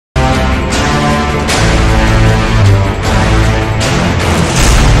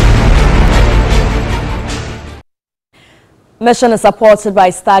Mission is supported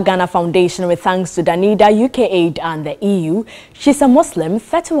by Star Ghana Foundation with thanks to Danida, UK Aid and the EU. She's a Muslim,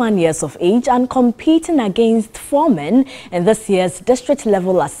 31 years of age and competing against 4 men in this year's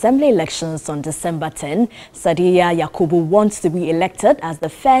district-level assembly elections on December 10. Sadiya Yakubu wants to be elected as the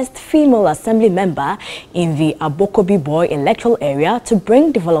first female assembly member in the Abokobi Boy electoral area to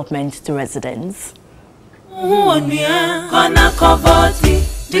bring development to residents.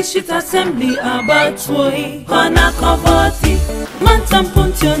 District Assembly about Twoi, Kona Kovoti, Mantam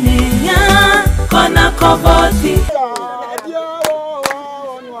Puntionea, Kona Kovoti.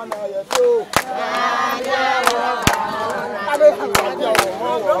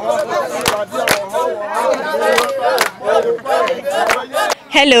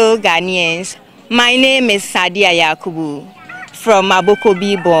 Hello Ghanaians, my name is Sadiya Yakubu from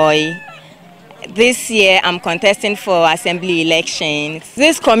Abokobi Boy. This year, I'm contesting for assembly elections.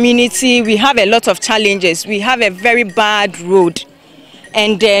 This community, we have a lot of challenges. We have a very bad road.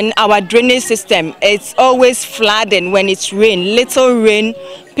 And then our drainage system, it's always flooding when it's rain. Little rain,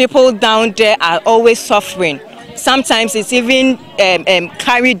 people down there are always suffering. Sometimes it's even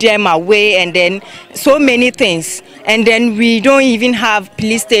carry them away and then so many things. And then we don't even have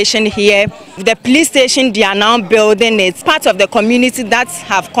police station here. The police station they are now building, it's part of the community that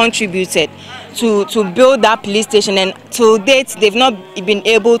have contributed to build that police station, and to date they've not been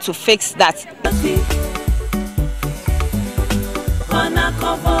able to fix that.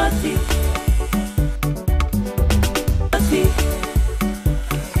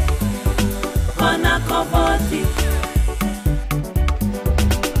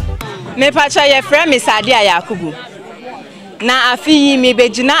 Me pacha ye friend me Sadiya Yakubu. Na afi me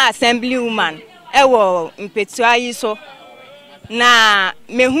bejina assembly woman ewo mpetua yi so. Na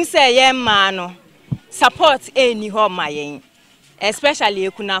mehu se ye ma no support eni ho ma yen, especially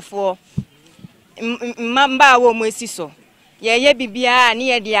ekunafo mamba wo mo esi so ye bibia na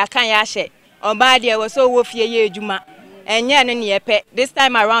ye de akan ya hye oba de wo so wo fie ye adwuma enye no ne ye pe this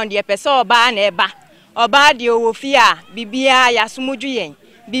time around ye pe so oba na eba oba de wo fie a bibia ya somudwu yen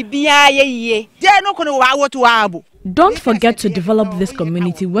bibia ye yie je no kono wa woto wa abo. Don't forget to develop this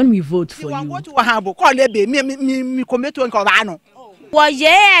community when we vote for you.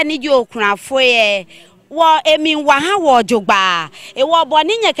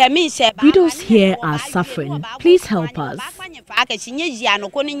 Widows here are suffering. Please help us.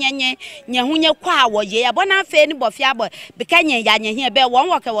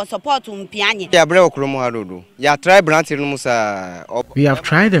 We have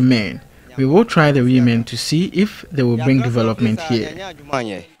tried the men. We will try the women to see if they will bring development here.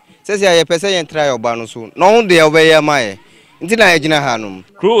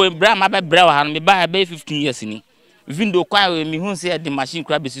 Crew Brahma by Brown, me buy 15 years in it. Window choir, me who said the machine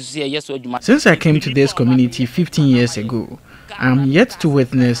crab is yes or Since I came to this community 15 years ago, I am yet to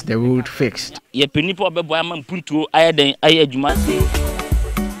witness the road fixed. Ye penny for a boy man put to higher than I had you.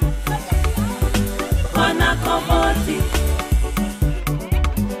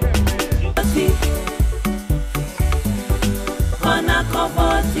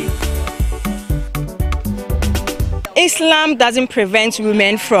 Islam doesn't prevent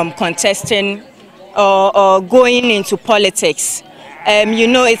women from contesting or going into politics. You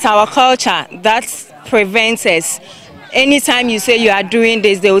know, it's our culture that prevents us. Anytime you say you are doing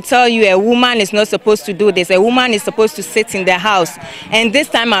this, they will tell you a woman is not supposed to do this. A woman is supposed to sit in the house. And this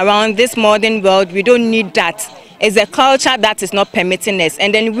time around, this modern world, we don't need that. It's a culture that is not permitting us.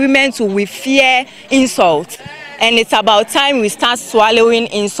 And then women too, we fear insult. And it's about time we start swallowing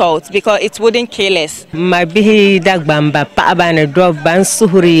insults because it wouldn't kill us. Vote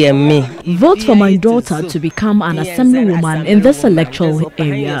for my daughter to become an assemblywoman in this electoral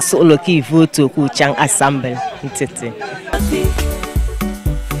area.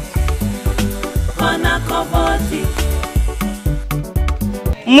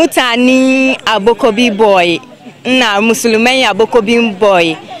 Mutani Abokobi Boy, na Musulmani Abokobi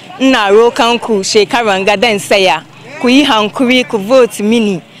Boy. Na rokanku shekaranga den saya kuyi hankuri ku vote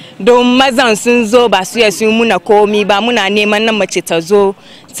mini don mazan sun zo ba su yasu muna komi ba muna neman na mace ta zo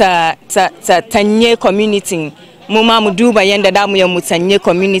ta tanye community mu ma mu duba yanda da mu ya mutanye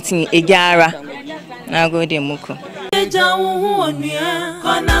community e gyara. Nagode muku.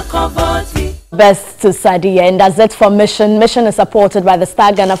 Best to Sadiya, and that's it for Mission. Mission is supported by the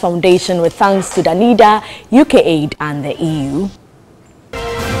Star Ghana Foundation with thanks to Danida, UK Aid and the EU.